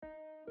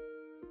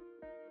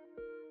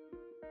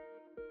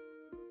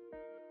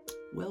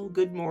Well,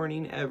 good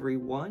morning,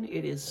 everyone.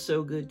 It is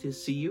so good to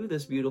see you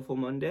this beautiful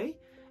Monday.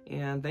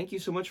 And thank you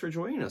so much for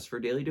joining us for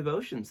Daily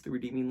Devotions through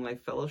Redeeming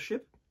Life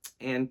Fellowship.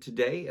 And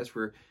today, as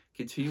we're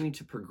continuing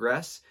to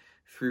progress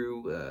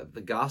through the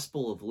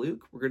Gospel of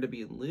Luke, we're going to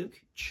be in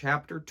Luke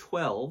chapter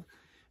 12,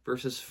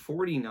 verses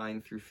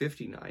 49 through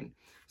 59.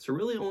 So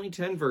really only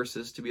 10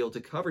 verses to be able to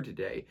cover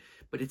today,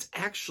 but it's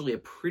actually a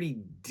pretty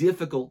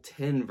difficult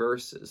 10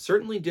 verses.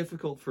 Certainly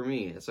difficult for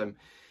me as I'm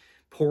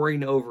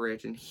poring over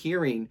it and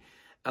hearing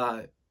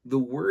the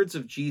words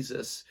of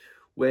Jesus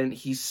when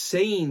he's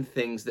saying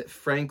things that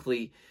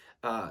frankly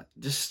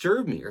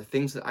disturb me or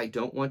things that I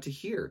don't want to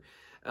hear.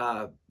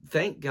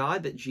 Thank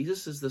God that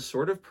Jesus is the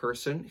sort of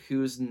person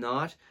who's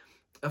not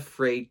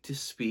afraid to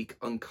speak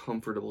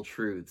uncomfortable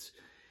truths.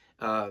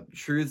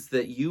 Truths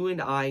that you and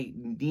I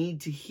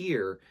need to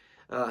hear,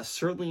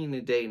 certainly in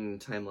a day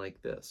and a time like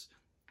this.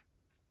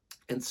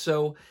 And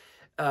so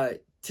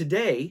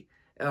today,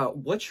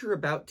 what you're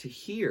about to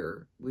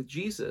hear with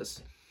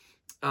Jesus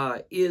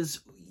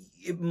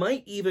it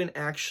might even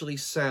actually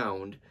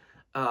sound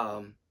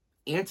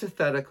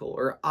antithetical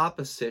or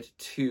opposite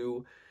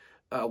to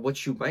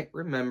what you might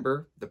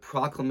remember, the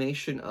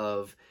proclamation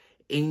of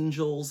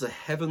angels, a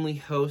heavenly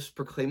host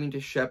proclaiming to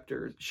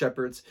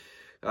shepherds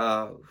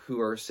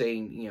who are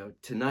saying,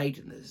 tonight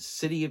in the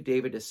city of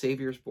David, a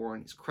Savior is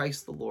born, he's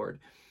Christ the Lord.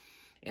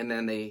 And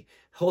then the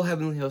whole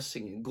heavenly host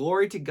singing,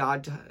 glory to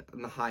God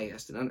on the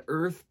highest, and on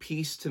earth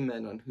peace to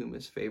men on whom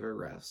his favor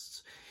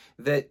rests.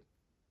 That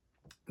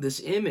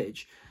this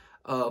image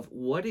of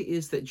what it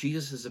is that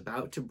Jesus is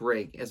about to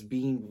bring as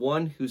being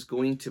one who's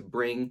going to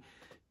bring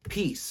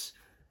peace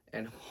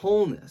and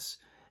wholeness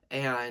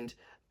and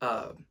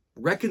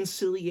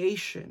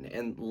reconciliation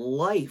and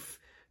life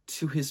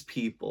to his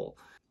people.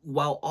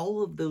 While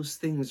all of those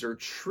things are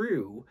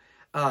true,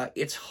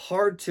 it's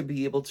hard to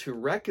be able to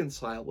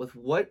reconcile with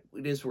what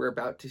it is we're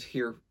about to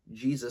hear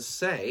Jesus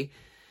say.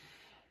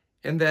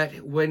 And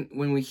that when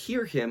we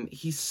hear him,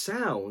 he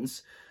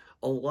sounds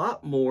a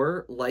lot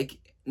more like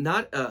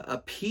not a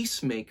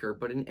peacemaker,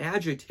 but an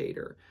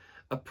agitator,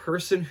 a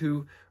person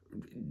who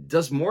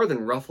does more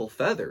than ruffle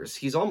feathers.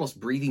 He's almost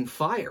breathing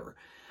fire.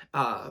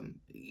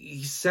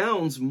 He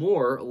sounds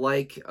more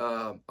like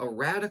a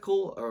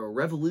radical, a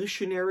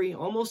revolutionary,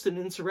 almost an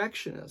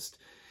insurrectionist.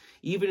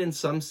 Even in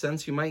some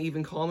sense, you might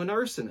even call him an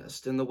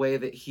arsonist in the way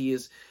that he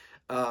is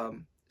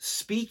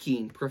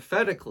speaking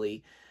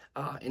prophetically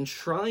and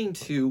trying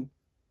to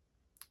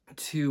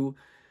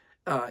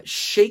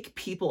shake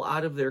people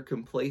out of their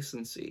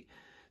complacency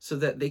so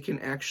that they can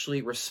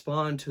actually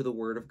respond to the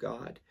Word of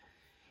God.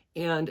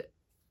 And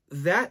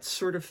that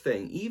sort of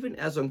thing, even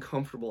as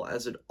uncomfortable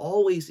as it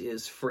always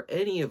is for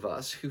any of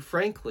us who,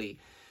 frankly,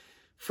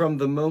 from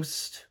the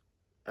most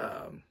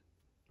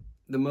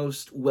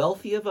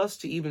wealthy of us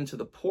to even to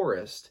the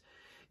poorest,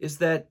 is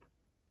that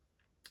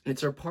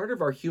it's a part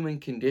of our human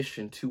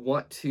condition to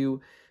want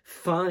to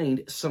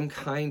find some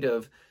kind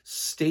of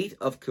state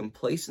of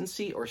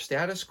complacency or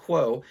status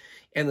quo,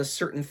 and the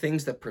certain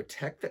things that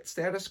protect that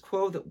status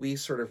quo that we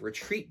sort of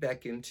retreat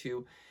back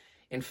into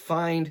and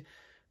find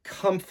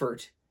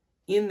comfort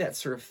in that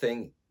sort of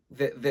thing,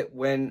 that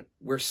when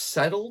we're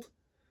settled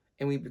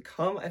and we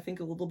become, I think,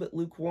 a little bit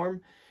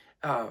lukewarm,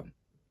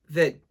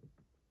 that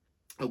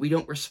we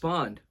don't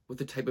respond with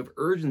the type of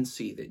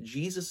urgency that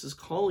Jesus is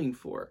calling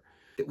for,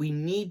 that we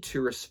need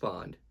to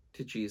respond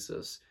to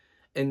Jesus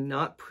and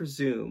not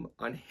presume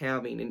on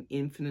having an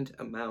infinite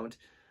amount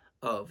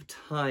of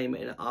time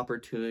and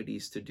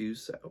opportunities to do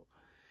so.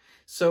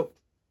 So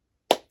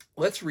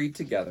let's read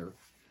together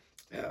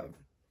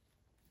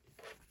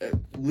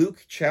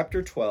Luke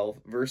chapter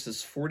 12,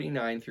 verses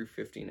 49 through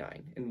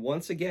 59. And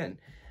once again,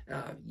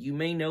 you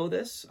may know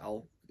this.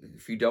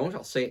 If you don't,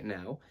 I'll say it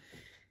now.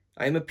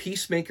 I am a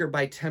peacemaker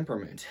by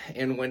temperament,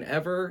 and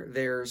whenever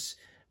there's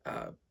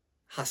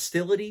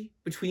hostility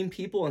between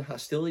people and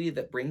hostility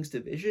that brings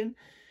division,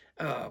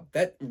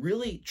 that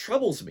really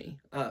troubles me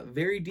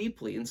very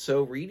deeply. And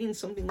so reading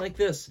something like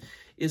this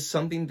is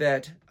something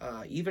that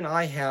even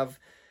I have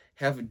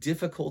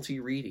difficulty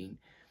reading.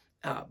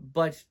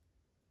 But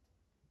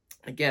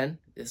again,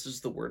 this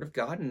is the Word of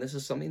God, and this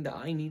is something that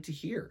I need to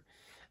hear.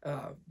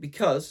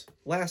 Because,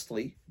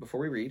 lastly, before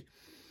we read,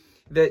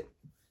 that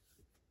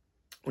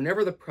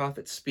whenever the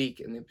prophets speak,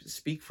 and they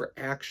speak for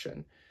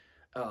action,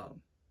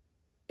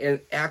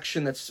 and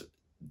action that's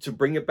to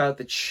bring about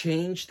the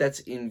change that's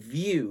in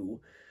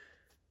view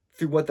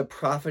through what the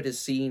prophet is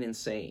seeing and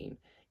saying,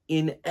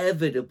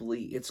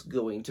 inevitably it's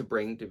going to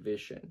bring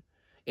division.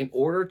 In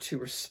order to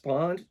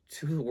respond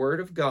to the Word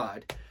of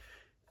God,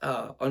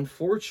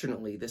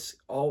 unfortunately, this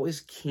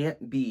always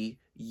can't be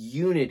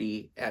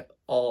unity at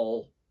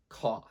all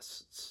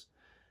costs.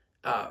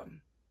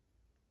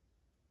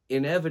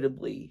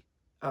 Inevitably,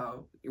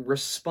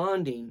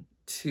 responding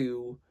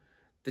to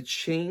the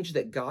change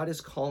that God is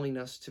calling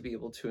us to be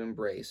able to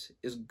embrace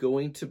is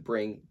going to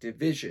bring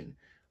division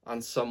on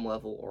some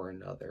level or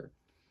another.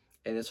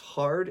 And as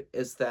hard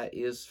as that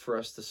is for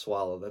us to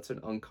swallow, that's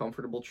an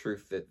uncomfortable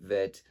truth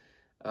that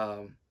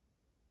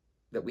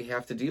we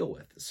have to deal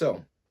with.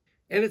 So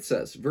And it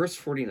says, verse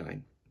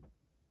 49,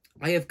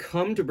 I have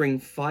come to bring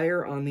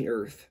fire on the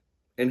earth,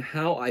 and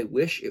how I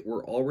wish it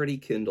were already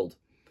kindled.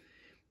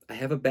 I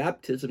have a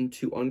baptism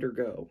to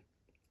undergo,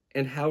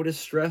 and how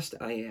distressed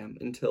I am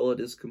until it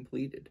is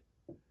completed.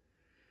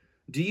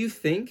 Do you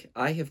think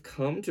I have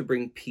come to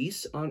bring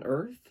peace on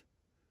earth?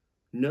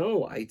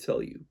 No, I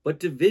tell you, but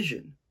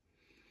division.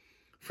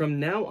 From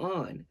now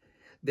on,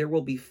 there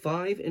will be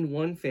 5 in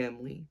one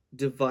family,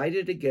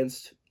 divided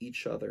against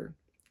each other,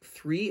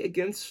 3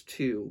 against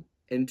 2,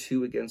 and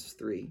 2 against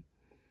 3.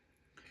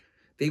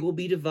 They will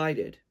be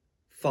divided,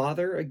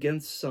 father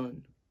against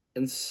son,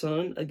 and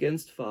son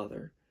against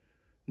father,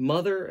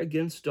 mother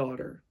against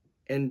daughter,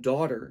 and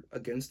daughter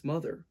against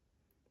mother,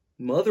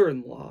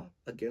 mother-in-law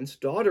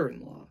against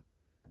daughter-in-law,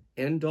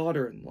 and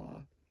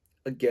daughter-in-law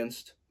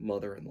against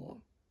mother-in-law.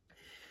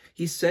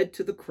 He said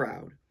to the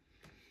crowd,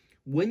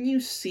 when you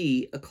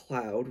see a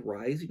cloud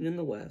rising in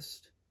the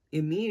west,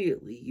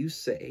 immediately you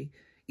say,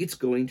 it's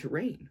going to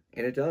rain,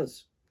 and it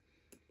does.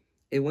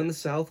 And when the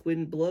south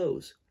wind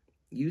blows,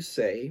 you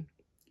say,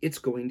 it's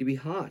going to be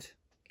hot,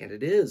 and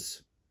it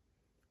is.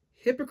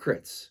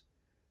 Hypocrites,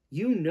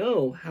 you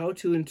know how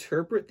to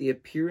interpret the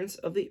appearance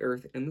of the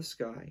earth and the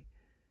sky.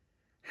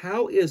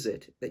 How is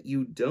it that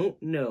you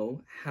don't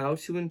know how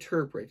to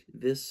interpret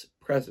this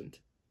present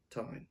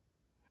time?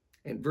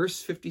 And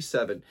verse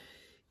 57,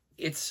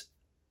 it's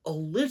a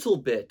little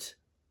bit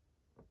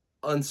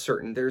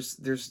uncertain.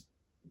 There's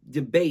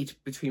debate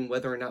between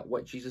whether or not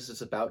what Jesus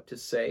is about to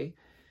say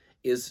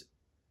is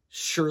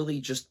surely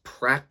just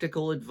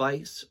practical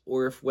advice,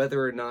 or if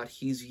whether or not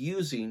he's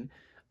using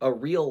a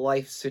real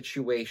life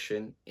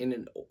situation in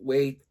a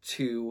way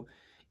to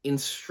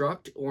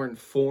instruct or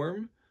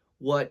inform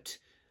what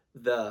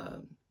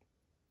the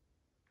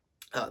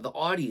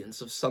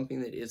audience of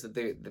something that is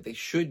that they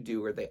should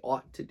do or they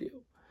ought to do.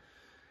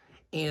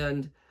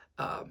 And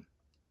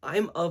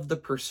I'm of the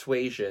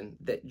persuasion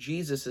that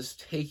Jesus is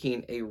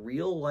taking a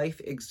real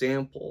life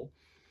example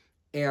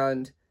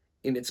and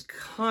in its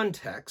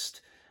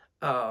context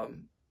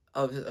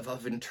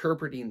of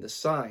interpreting the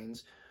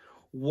signs,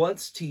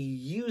 wants to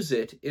use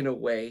it in a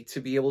way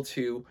to be able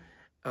to,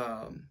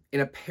 in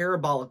a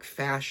parabolic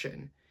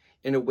fashion,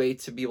 in a way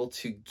to be able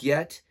to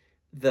get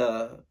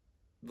the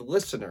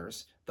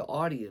listeners, the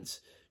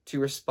audience,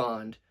 to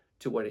respond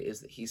to what it is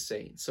that he's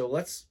saying. So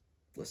let's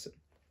listen.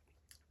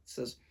 It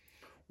says,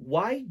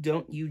 why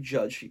don't you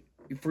judge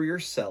for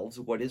yourselves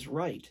what is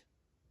right?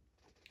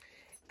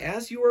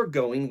 As you are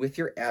going with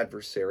your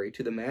adversary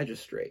to the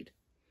magistrate,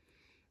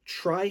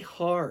 try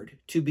hard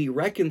to be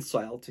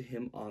reconciled to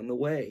him on the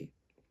way,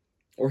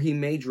 or he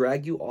may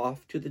drag you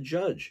off to the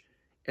judge,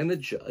 and the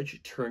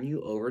judge turn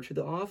you over to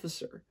the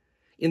officer,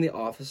 and the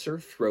officer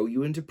throw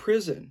you into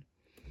prison.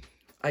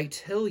 I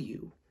tell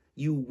you,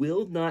 you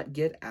will not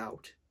get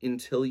out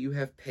until you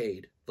have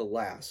paid the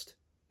last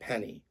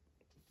penny.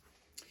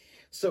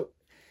 So,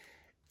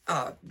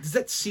 does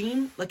that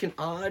seem like an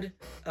odd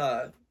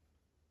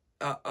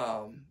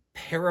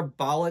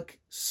parabolic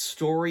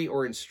story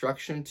or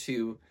instruction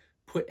to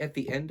put at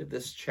the end of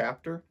this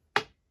chapter?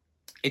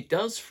 It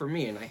does for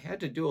me, and I had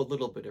to do a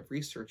little bit of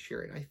research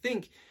here, and I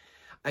think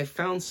I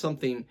found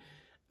something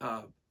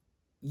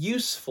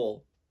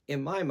useful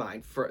in my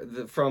mind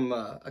from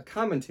a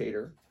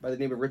commentator by the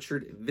name of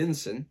Richard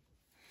Vinson,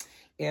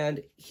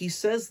 and he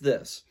says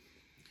this: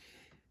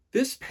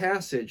 this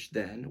passage,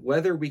 then,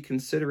 whether we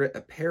consider it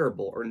a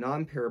parable or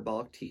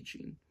non-parabolic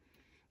teaching,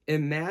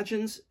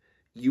 imagines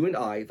you and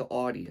I, the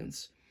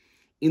audience,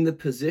 in the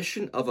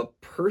position of a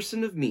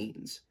person of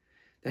means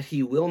that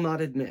he will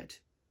not admit,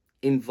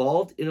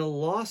 involved in a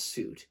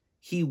lawsuit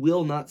he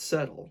will not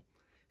settle,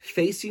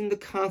 facing the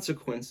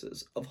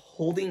consequences of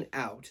holding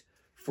out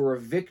for a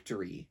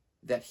victory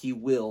that he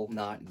will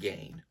not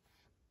gain.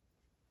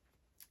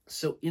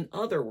 So, in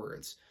other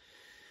words,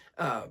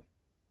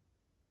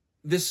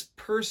 this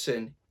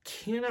person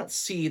cannot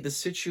see the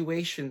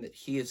situation that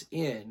he is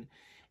in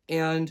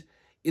and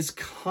is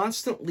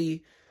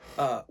constantly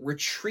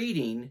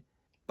retreating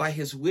by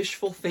his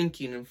wishful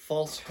thinking and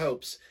false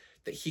hopes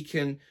that he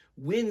can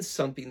win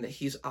something that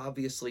he's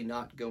obviously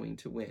not going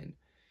to win.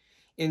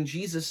 And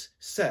Jesus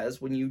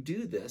says, when you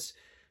do this,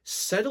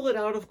 settle it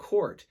out of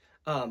court.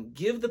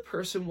 Give the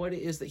person what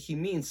it is that he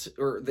means,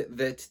 or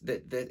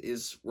that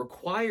is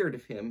required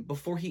of him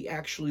before he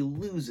actually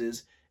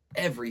loses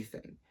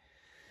everything.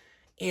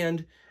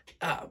 And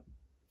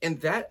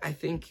that, I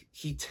think,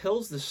 he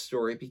tells this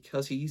story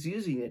because he's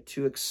using it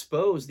to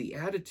expose the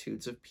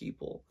attitudes of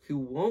people who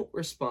won't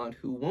respond,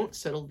 who won't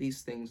settle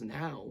these things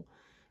now,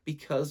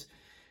 because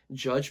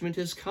judgment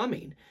is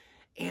coming,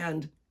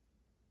 and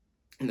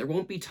there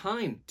won't be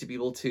time to be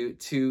able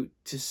to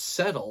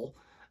settle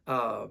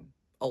a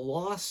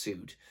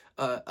lawsuit,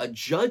 a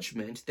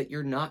judgment that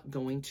you're not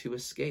going to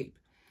escape.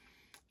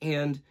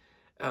 And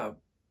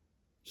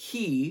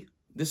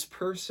this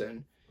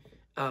person,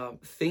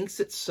 thinks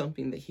it's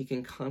something that he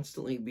can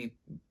constantly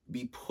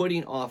be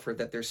putting off, or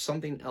that there's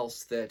something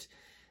else that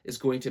is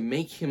going to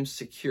make him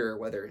secure,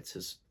 whether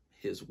it's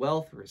his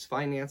wealth or his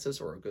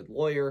finances or a good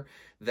lawyer,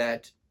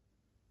 that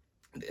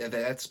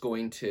that's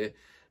going to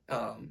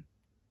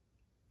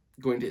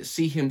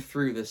see him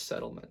through this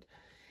settlement.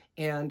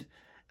 And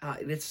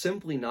it's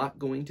simply not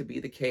going to be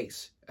the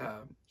case.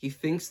 He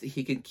thinks that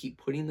he can keep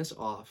putting this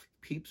off,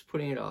 keeps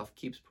putting it off.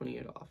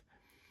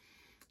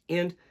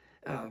 And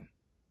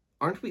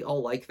aren't we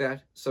all like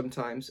that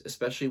sometimes,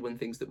 especially when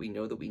things that we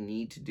know that we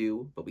need to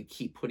do, but we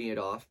keep putting it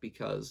off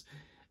because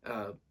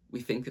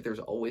we think that there's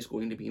always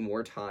going to be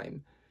more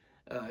time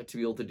to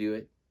be able to do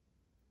it?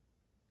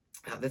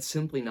 That's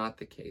simply not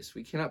the case.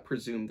 We cannot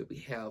presume that we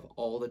have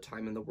all the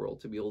time in the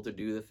world to be able to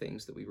do the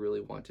things that we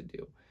really want to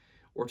do,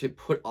 or to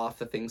put off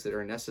the things that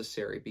are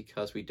necessary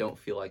because we don't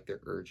feel like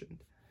they're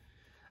urgent.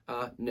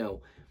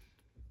 No.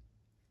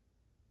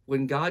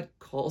 When God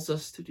calls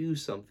us to do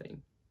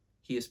something,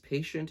 he is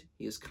patient,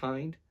 he is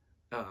kind,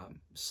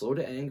 slow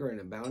to anger, and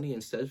abounding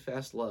in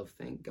steadfast love,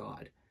 thank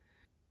God.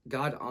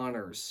 God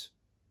honors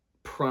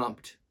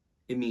prompt,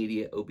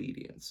 immediate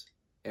obedience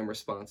and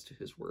response to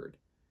his word.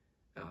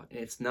 And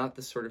it's not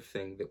the sort of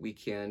thing that we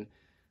can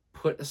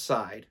put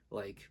aside,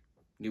 like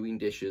doing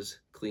dishes,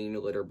 cleaning the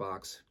litter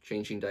box,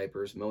 changing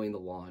diapers, mowing the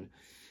lawn,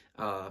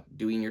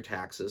 doing your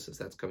taxes, as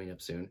that's coming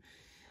up soon,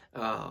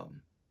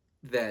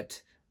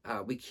 that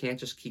we can't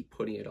just keep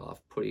putting it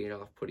off.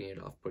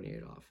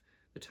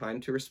 The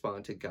time to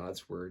respond to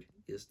God's word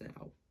is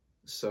now.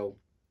 So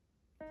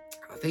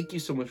thank you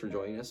so much for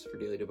joining us for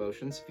Daily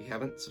Devotions. If you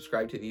haven't,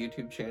 subscribe to the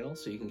YouTube channel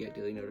so you can get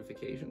daily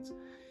notifications.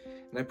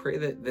 And I pray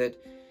that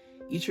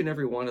each and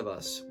every one of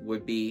us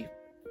would be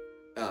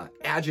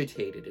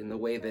agitated in the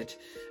way that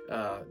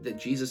that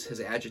Jesus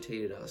has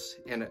agitated us,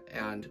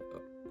 and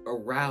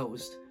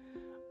aroused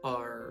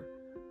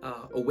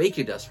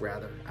awakened us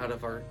rather out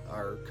of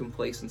our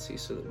complacency,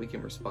 so that we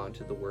can respond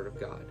to the Word of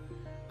God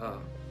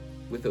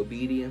with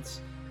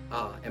obedience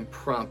and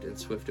prompt and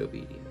swift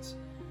obedience.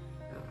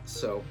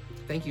 So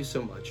thank you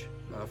so much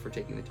for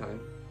taking the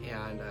time,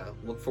 and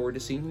look forward to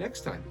seeing you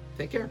next time.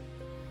 Take care.